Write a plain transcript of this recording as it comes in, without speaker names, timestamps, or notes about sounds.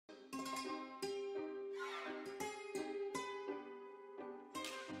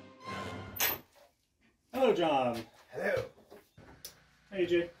Hello, John. Hello. Hey,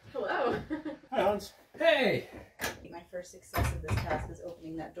 AJ. Hello. Hi, Hans. Hey. My first success of this task is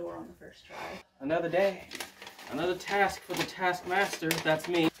opening that door on the first try. Another day. Another task for the Taskmaster. That's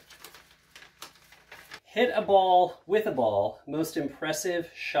me. Hit a ball with a ball. Most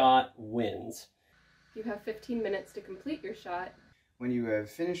impressive shot wins. You have 15 minutes to complete your shot. When you have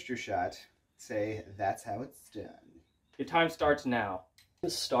finished your shot, say, "That's how it's done." Your time starts now.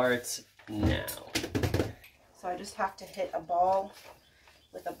 Starts now. So I just have to hit a ball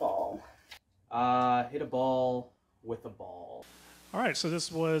with a ball. Hit a ball with a ball. All right, so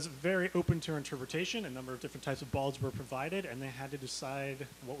this was very open to interpretation. A number of different types of balls were provided, and they had to decide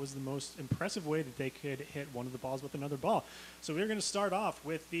what was the most impressive way that they could hit one of the balls with another ball. So we're going to start off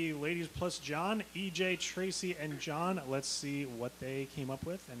with the ladies plus John, EJ, Tracy, and John. Let's see what they came up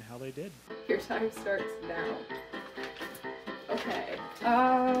with and how they did. Your time starts now. Okay.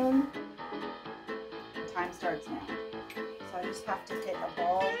 Time starts now. So I just have to hit a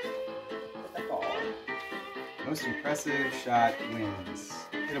ball with a ball. Most impressive shot wins.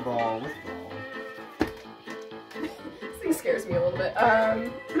 Hit a ball with a ball. This thing scares me a little bit.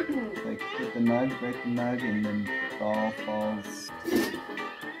 Like hit the mug, break the mug, and then the ball falls.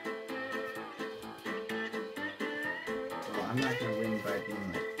 Well, I'm not gonna win by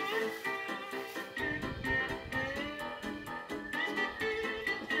being like.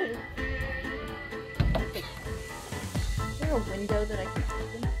 Is there a window that I can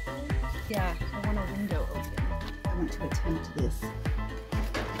open? Yeah, I want a window open. I want to attempt this.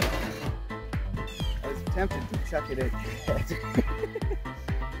 I was tempted to chuck it at your head.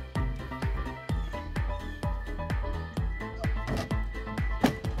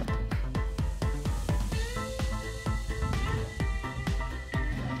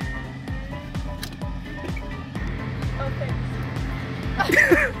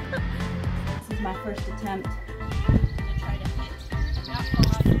 This is my first attempt to try to hit that ball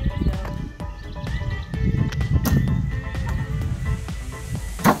out the window.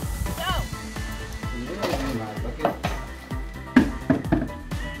 Go! In my bucket.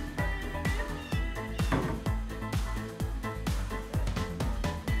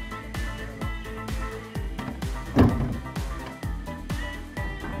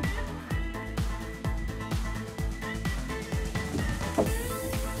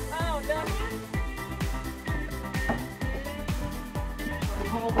 Oh no!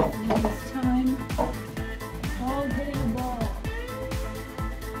 Ball with me this time. Ball hitting a ball.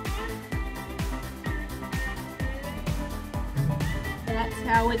 That's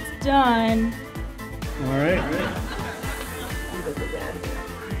how it's done. All right. I'm good with that.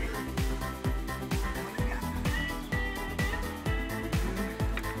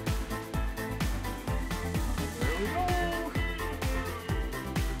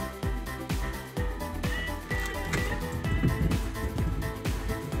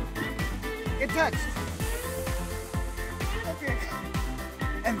 It touched. Okay.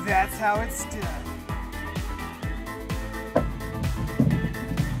 And that's how it's done.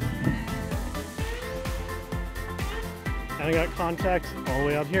 And I got contact all the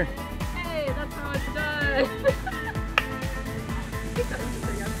way out here. Hey, that's how it's done.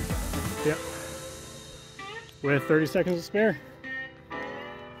 Yep. With 30 seconds to spare.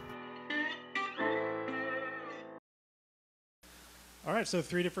 All right, so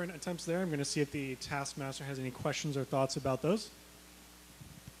 3 different attempts there. I'm going to see if the Taskmaster has any questions or thoughts about those.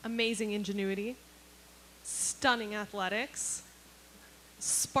 Amazing ingenuity, stunning athletics,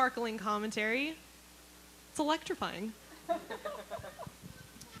 sparkling commentary. It's electrifying.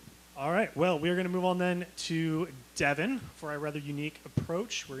 All right, well, we're going to move on then to Devin for a rather unique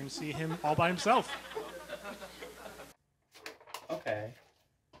approach. We're going to see him all by himself. Okay.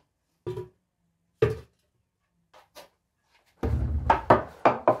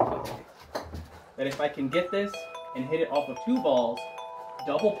 But if I can get this and hit it off of 2 balls,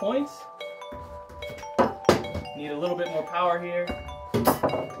 double points. Need a little bit more power here.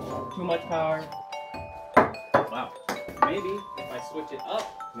 Too much power. Wow. Maybe if I switch it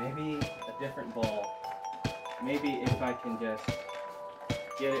up, maybe a different ball. Maybe if I can just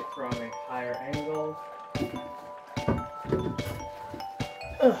get it from a higher angle.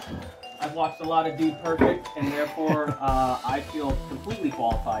 I've watched a lot of Dude Perfect, and therefore I feel completely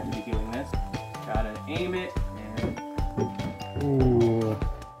qualified to be doing this. Gotta aim it, and Ooh.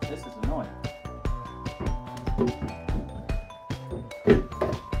 this is annoying.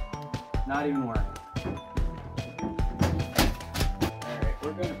 Not even working. Alright,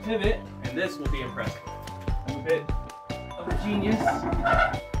 we're gonna pivot, and this will be impressive. I'm a bit of a genius. I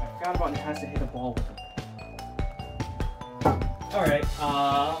forgot about it has to hit a ball with it. Alright,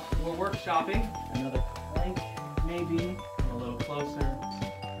 we're workshopping another crank maybe a little closer.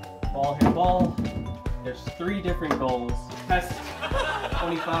 Ball, hit a ball. There's 3 different goals. Test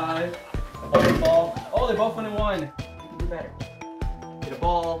 25. Ball, hit a ball. Oh, they both went in 1. You can do better. Hit a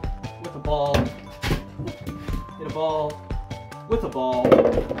ball with a ball. Hit a ball with a ball.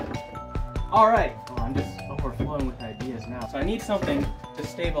 All right. Oh, I'm just overflowing with ideas now. So I need something to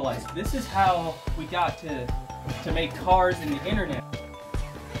stabilize. This is how we got to make cars and the internet.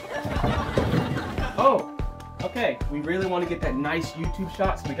 Oh, okay. We really want to get that nice YouTube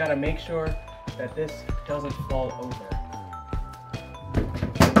shot, so we got to make sure that this doesn't fall over.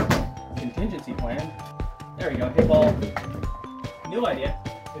 Contingency plan. There we go. Hit ball. New idea.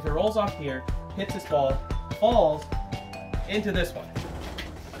 If it rolls off here, hits this ball, falls into this one.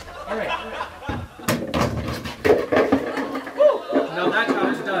 All right. Woo! Now that's how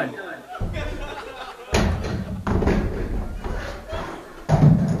it's done.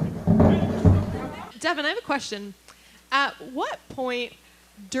 Devin, I have a question. At what point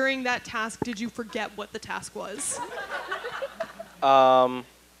during that task did you forget what the task was?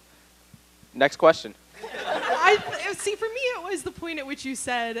 Next question. See, for me, it was the point at which you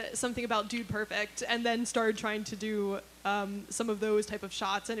said something about Dude Perfect and then started trying to do some of those type of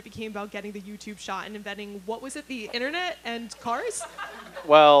shots, and it became about getting the YouTube shot and inventing, what was it, the internet and cars?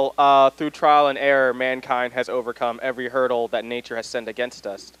 Well, through trial and error, mankind has overcome every hurdle that nature has sent against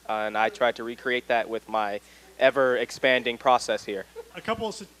us, and I tried to recreate that with my ever-expanding process here. A couple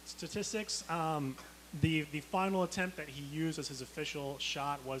of statistics. The final attempt that he used as his official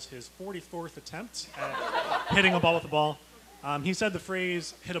shot was his 44th attempt at hitting a ball with a ball. He said the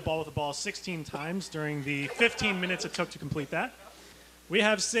phrase, hit a ball with a ball, 16 times during the 15 minutes it took to complete that. We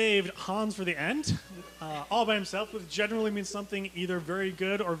have saved Hans for the end, all by himself, which generally means something either very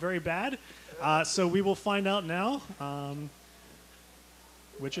good or very bad. So we will find out now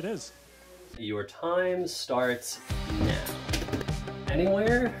which it is. Your time starts now.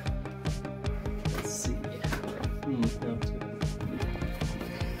 Anywhere? Let's see. No,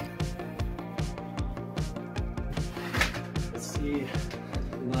 let's see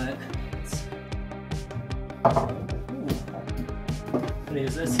what. I'm gonna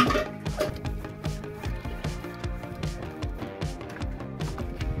use this.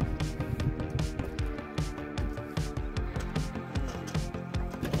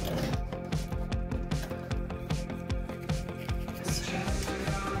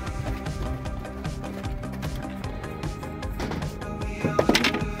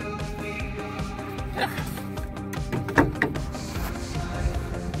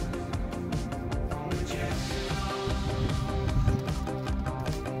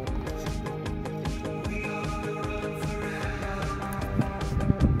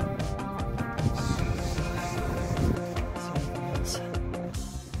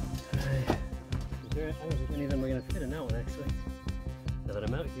 I don't think any of them are going to fit in that one, actually. Now that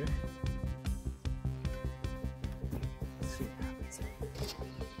I'm out here. Let's see what happens.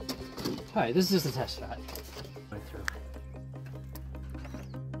 Alright, this is just a test shot. Right through.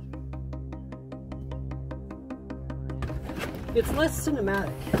 It's less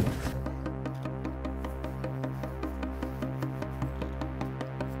cinematic.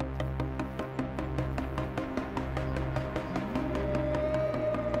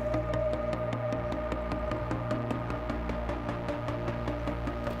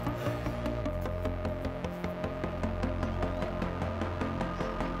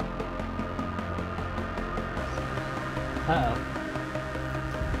 Uh-oh.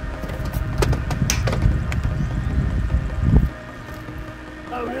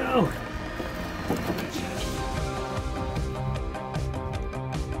 Oh no!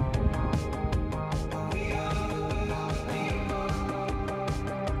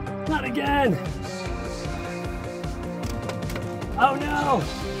 Not again! Oh no!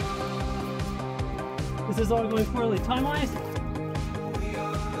 This is all going poorly. Time-wise?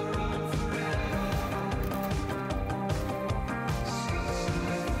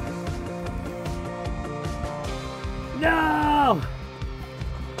 No!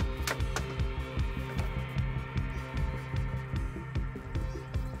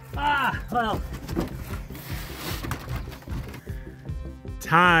 Ah, well.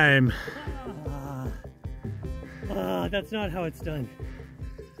 Time. That's not how it's done.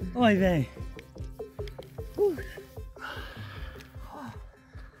 Oy vey. Whew.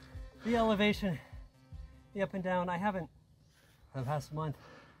 The elevation, the up and down, I haven't, for the past month,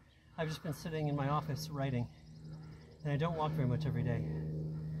 I've just been sitting in my office writing. And I don't walk very much every day.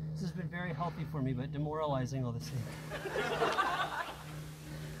 This has been very healthy for me, but demoralizing all the same.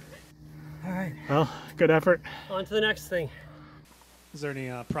 All right. Well, good effort. On to the next thing. Is there any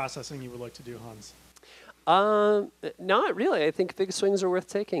processing you would like to do, Hans? Not really. I think big swings are worth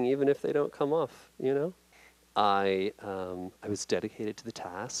taking, even if they don't come off. You know, I was dedicated to the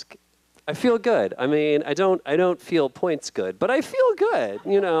task. I feel good. I mean, I don't feel points good, but I feel good.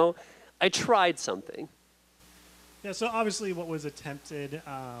 You know, I tried something. Yeah, so obviously what was attempted,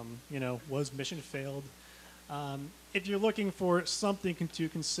 was mission failed. If you're looking for something to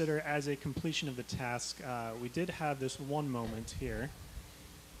consider as a completion of the task, we did have this one moment here.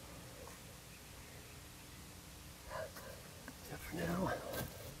 For now.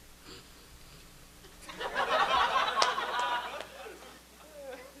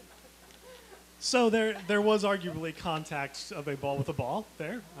 So there was arguably contact of a ball with a ball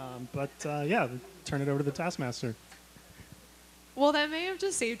there, turn it over to the Taskmaster. Well, that may have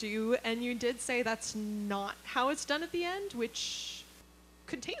just saved you, and you did say that's not how it's done at the end, which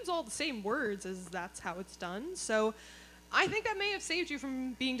contains all the same words as that's how it's done. So I think that may have saved you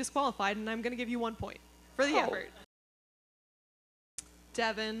from being disqualified, and I'm going to give you 1 point for the effort.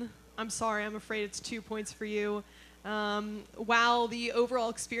 Devin, I'm sorry, I'm afraid it's 2 points for you. While the overall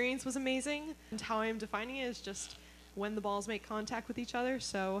experience was amazing, and how I'm defining it is just when the balls make contact with each other.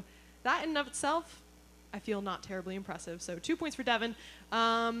 So that in and of itself, I feel not terribly impressive. So 2 points for Devin.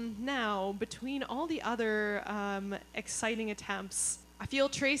 Now, between all the other exciting attempts, I feel,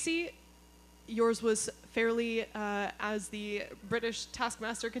 Tracy, yours was fairly, as the British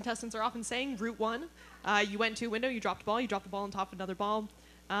Taskmaster contestants are often saying, route one. You went to a window, you dropped the ball on top of another ball.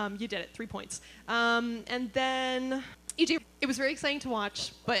 You did it, 3 points. And then, EJ, it was very exciting to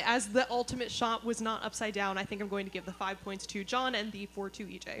watch, but as the ultimate shot was not upside down, I think I'm going to give the 5 points to John and the 4 to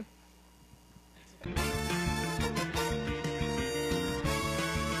EJ.